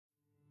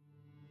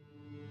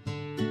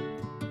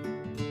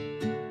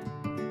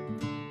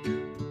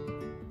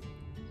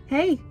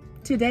Hey,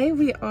 today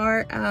we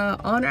are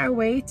on our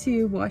way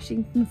to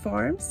Washington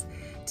Farms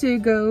to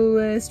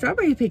go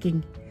strawberry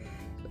picking.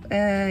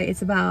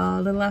 It's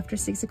about a little after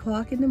 6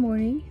 o'clock in the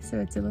morning, so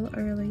it's a little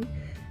early,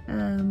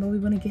 but we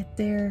want to get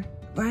there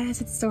right as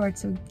it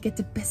starts, so get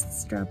the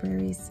best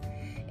strawberries.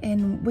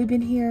 And we've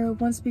been here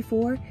once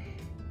before,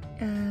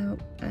 a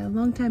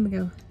long time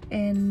ago,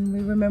 and we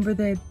remember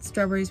the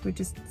strawberries were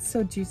just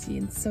so juicy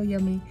and so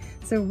yummy.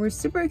 So we're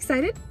super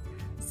excited.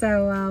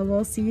 So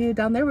we'll see you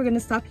down there. We're gonna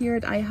stop here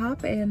at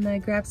IHOP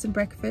and grab some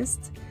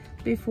breakfast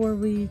before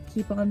we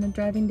keep on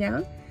driving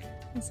down.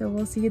 So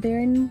we'll see you there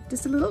in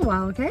just a little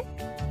while, okay?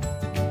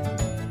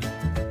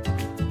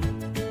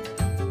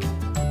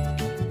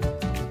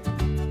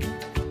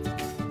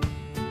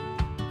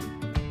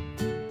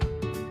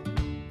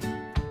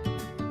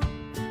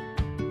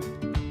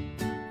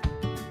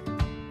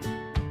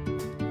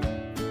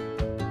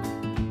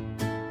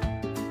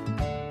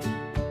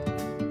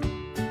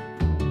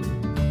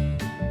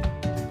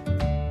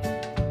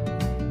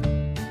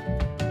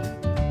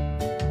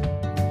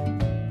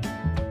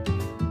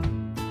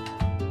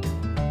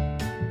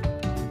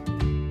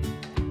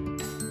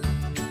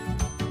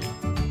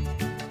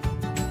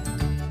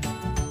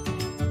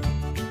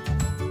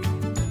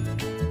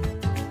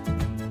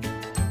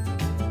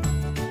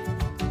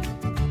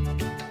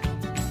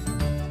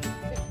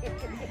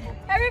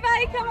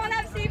 Everybody come on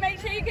up so you make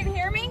sure you can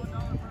hear me.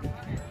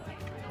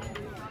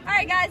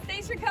 Alright guys,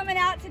 thanks for coming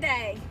out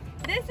today.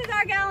 This is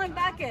our gallon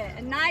bucket.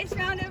 A nice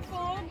rounded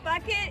full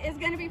bucket is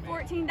going to be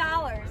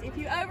 $14. If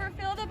you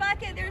overfill the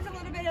bucket, there's a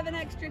little bit of an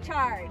extra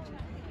charge.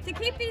 To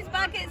keep these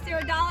buckets,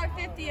 they're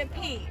 $1.50 a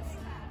piece.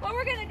 What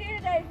we're going to do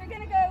today is we're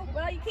going to go,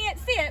 well, you can't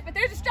see it, but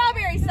there's a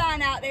strawberry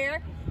sign out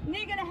there. And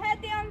then you're going to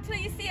head down until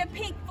you see a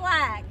pink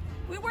flag.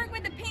 We work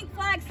with the pink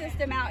flag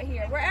system out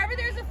here. Wherever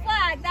there's a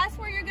flag, that's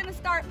where you're going to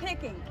start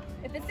picking.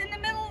 If it's in the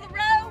middle of the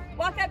row,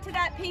 walk up to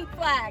that pink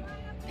flag.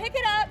 Pick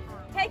it up,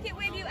 take it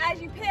with you as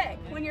you pick.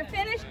 When you're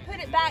finished, put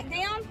it back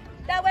down.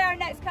 That way our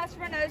next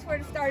customer knows where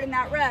to start in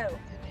that row.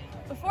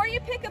 Before you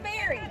pick a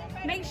berry,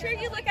 make sure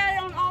you look at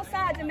it on all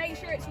sides and make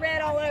sure it's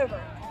red all over.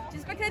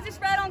 Just because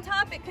it's red on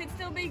top, it could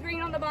still be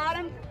green on the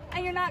bottom,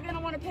 and you're not going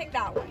to want to pick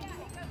that one.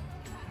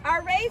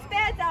 Our raised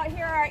beds out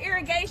here are our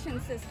irrigation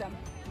system.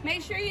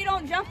 Make sure you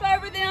don't jump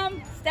over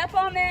them, step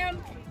on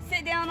them,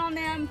 sit down on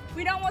them.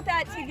 We don't want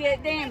that to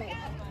get damaged.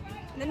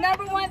 The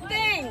number one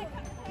thing,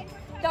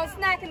 don't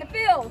snack in the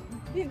field.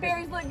 These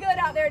berries look good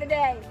out there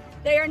today.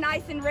 They are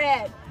nice and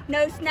red.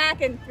 No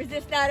snacking,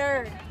 resist that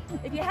urge.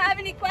 If you have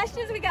any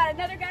questions, we got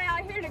another guy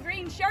out here in a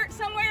green shirt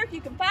somewhere. If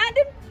you can find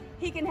him,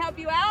 he can help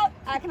you out.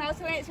 I can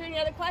also answer any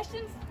other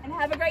questions, and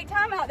have a great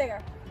time out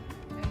there.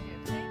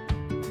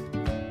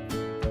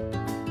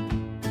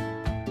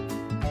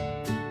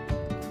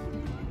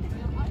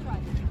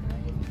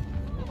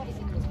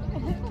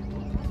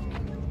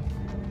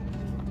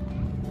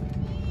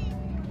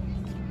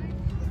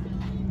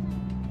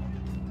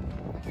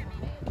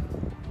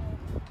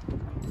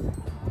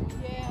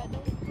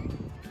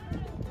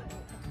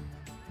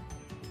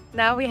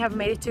 Now we have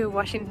made it to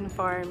Washington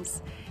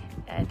Farms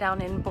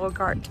down in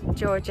Bogart,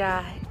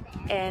 Georgia,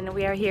 and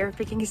we are here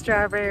picking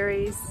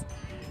strawberries.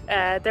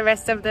 The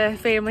rest of the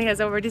family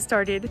has already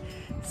started,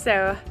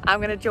 so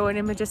I'm gonna join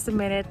him in just a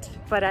minute.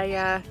 But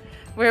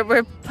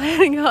we're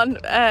planning on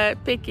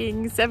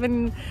picking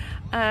 7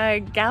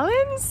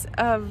 gallons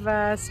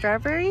of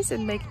strawberries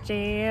and make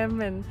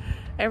jam and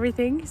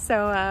everything.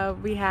 So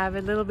we have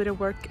a little bit of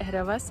work ahead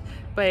of us,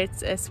 but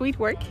it's sweet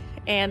work,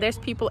 and there's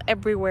people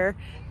everywhere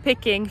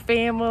picking,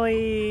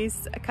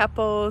 families,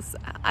 couples.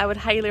 I would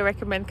highly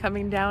recommend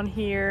coming down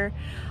here.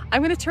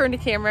 I'm gonna turn the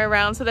camera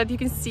around so that you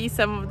can see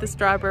some of the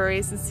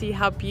strawberries and see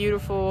how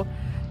beautiful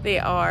they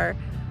are.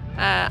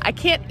 I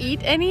can't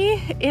eat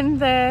any in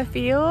the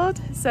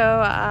field, so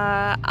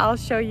I'll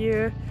show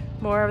you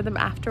more of them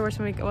afterwards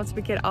once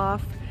we get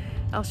off.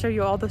 I'll show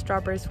you all the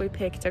strawberries we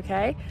picked,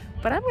 okay?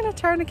 But I'm gonna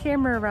turn the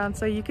camera around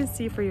so you can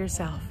see for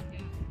yourself.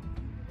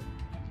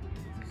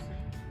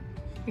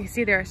 You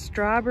see there are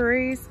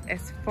strawberries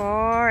as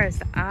far as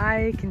the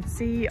eye can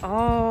see,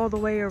 all the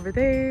way over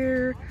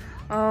there,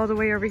 all the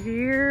way over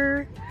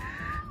here.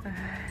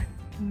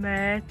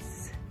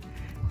 Let's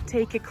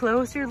take a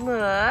closer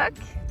look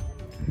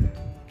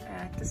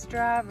at the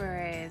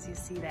strawberries. You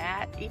see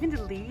that? Even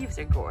the leaves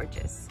are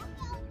gorgeous.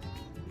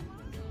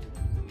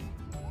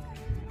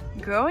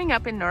 Growing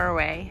up in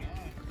Norway,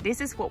 this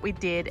is what we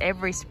did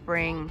every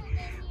spring.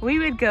 We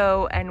would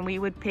go and we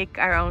would pick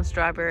our own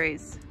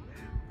strawberries.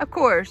 Of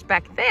course,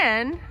 back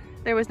then,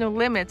 there was no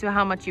limit to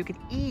how much you could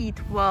eat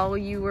while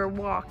you were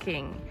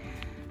walking.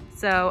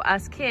 So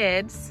us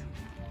kids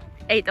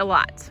ate a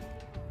lot.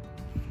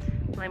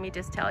 Let me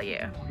just tell you.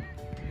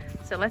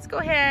 So let's go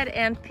ahead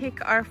and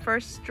pick our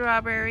first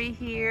strawberry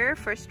here,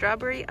 first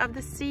strawberry of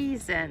the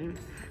season.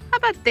 How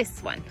about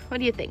this one? What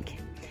do you think?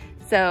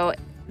 So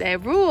the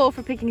rule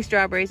for picking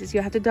strawberries is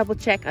you have to double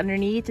check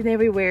underneath and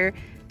everywhere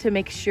to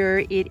make sure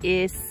it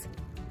is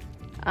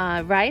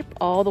ripe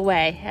all the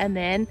way, and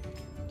then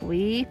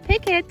we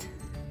pick it.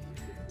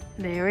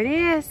 There it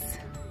is.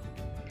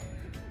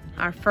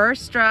 Our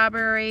first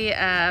strawberry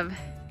of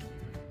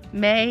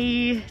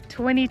May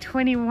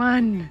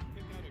 2021.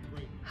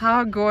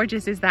 How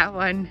gorgeous is that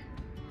one?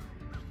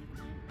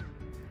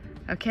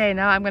 Okay,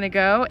 now I'm gonna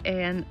go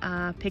and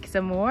pick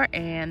some more,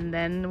 and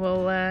then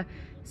we'll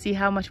see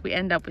how much we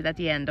end up with at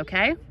the end,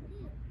 okay?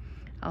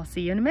 I'll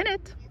see you in a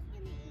minute.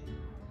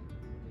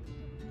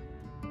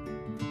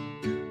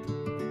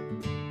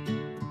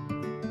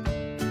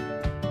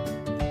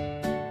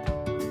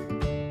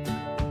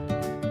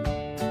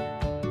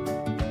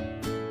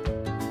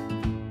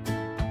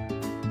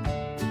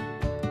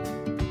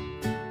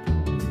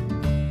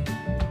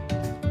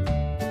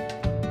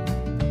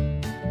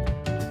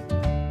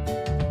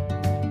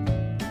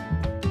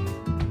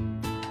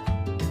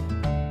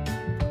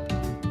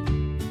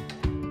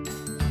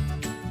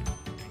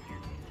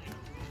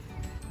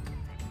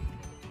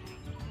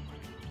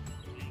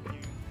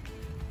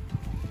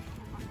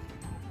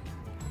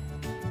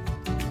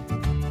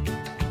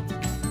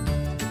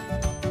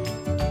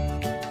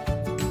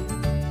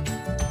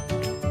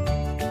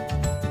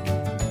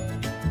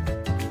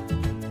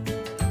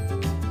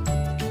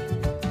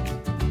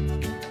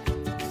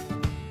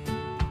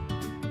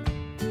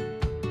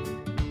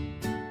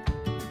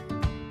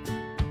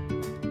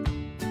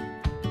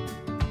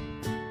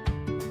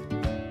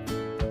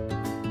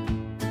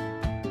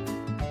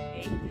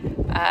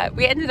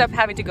 We ended up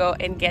having to go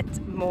and get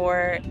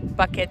more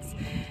buckets.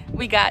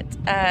 We got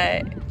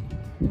the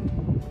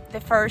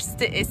first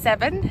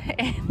 7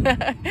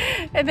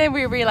 and then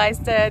we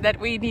realized that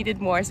we needed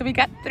more, so we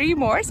got 3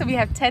 more, so we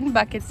have 10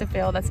 buckets to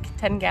fill. That's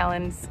 10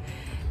 gallons.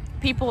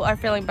 People are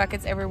filling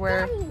buckets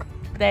everywhere.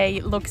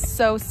 They look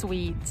so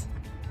sweet,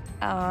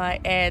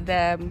 and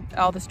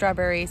all the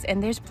strawberries,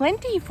 and there's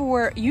plenty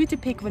for you to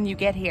pick when you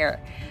get here.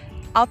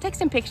 I'll take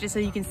some pictures so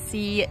you can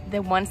see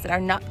the ones that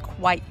are not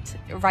quite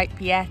ripe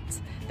yet.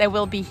 They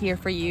will be here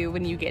for you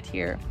when you get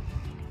here.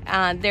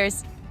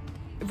 There's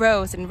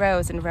rows and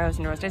rows and rows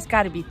and rows. There's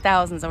got to be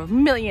thousands or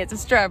millions of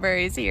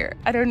strawberries here.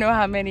 I don't know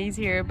how many is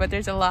here, but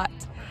there's a lot.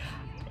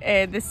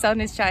 The sun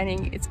is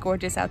shining. It's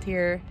gorgeous out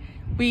here.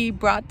 We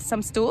brought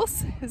some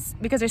stools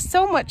because there's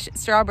so much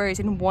strawberries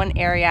in one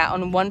area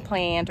on one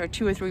plant or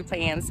 2 or 3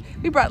 plants.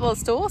 We brought little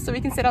stools so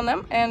we can sit on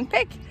them and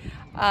pick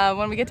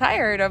when we get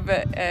tired of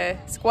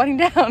squatting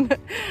down.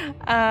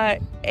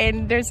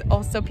 And there's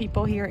also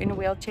people here in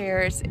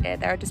wheelchairs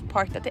that are just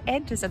parked at the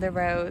edges of the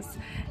rows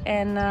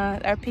and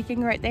are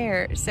picking right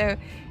there. So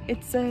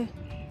it's a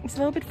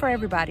little bit for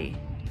everybody.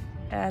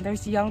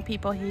 There's young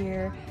people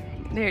here.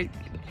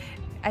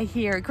 I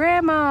hear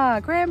grandma,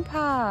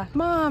 grandpa,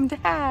 mom,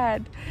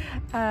 dad,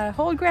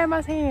 hold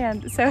grandma's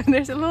hand. So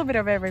there's a little bit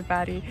of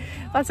everybody.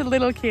 Lots of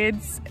little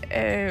kids,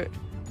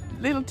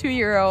 little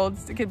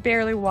 2-year-olds that could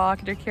barely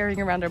walk. They're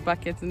carrying around their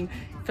buckets and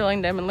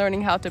filling them and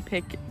learning how to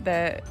pick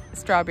the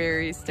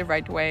strawberries the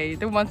right way.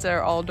 The ones that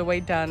are all the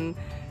way done,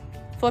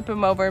 flip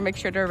them over, make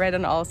sure they're red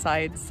on all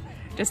sides,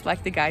 just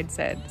like the guide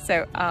said.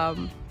 So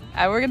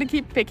we're gonna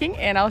keep picking,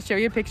 and I'll show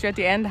you a picture at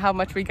the end how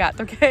much we got,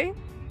 okay?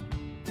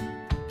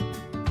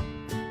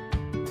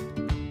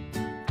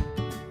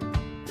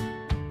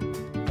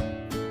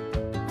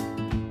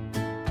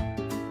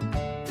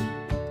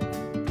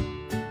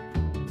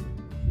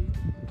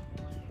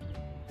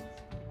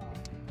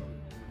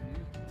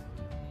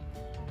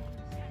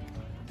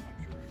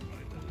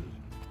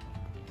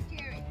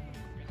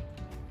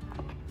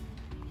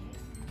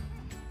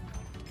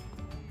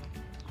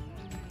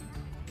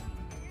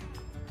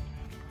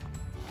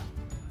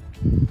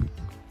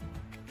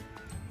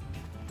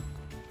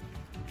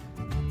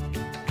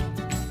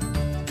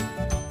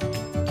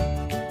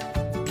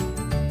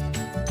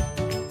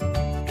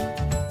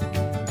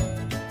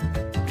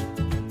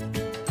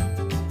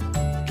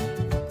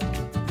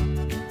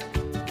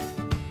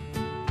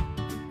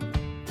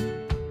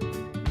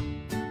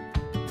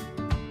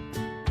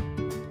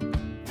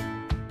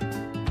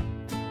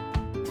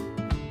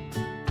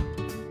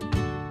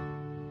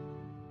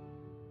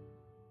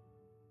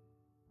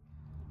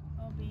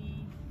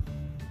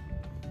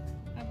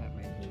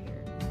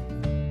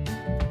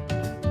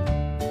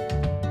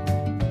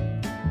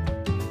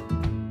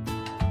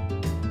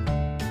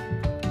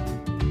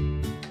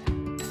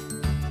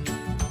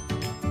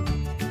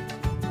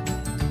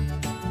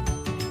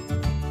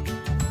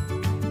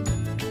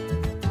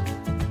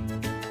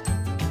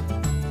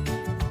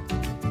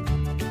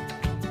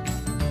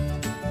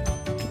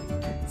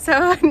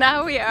 So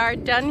now we are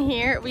done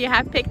here. We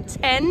have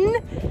picked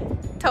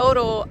 10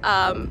 total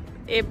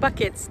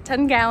buckets,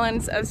 10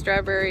 gallons of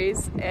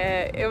strawberries.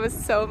 It was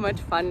so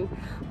much fun.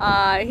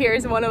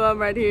 Here's one of them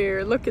right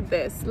here. Look at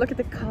this. Look at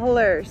the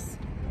colors.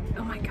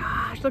 Oh my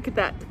gosh, look at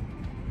that.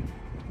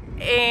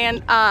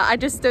 And I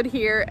just stood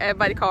here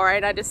by the car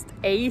and I just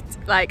ate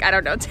like, I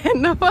don't know,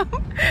 10 of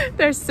them.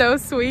 They're so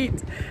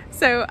sweet.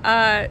 So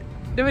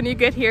when you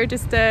get here,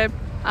 just have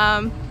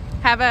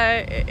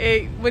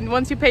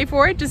once you pay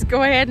for it, just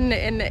go ahead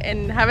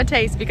and have a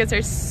taste because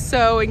they're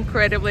so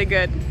incredibly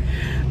good.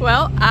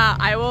 Well,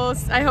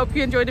 I hope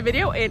you enjoyed the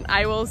video, and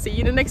I will see you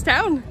in the next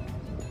town.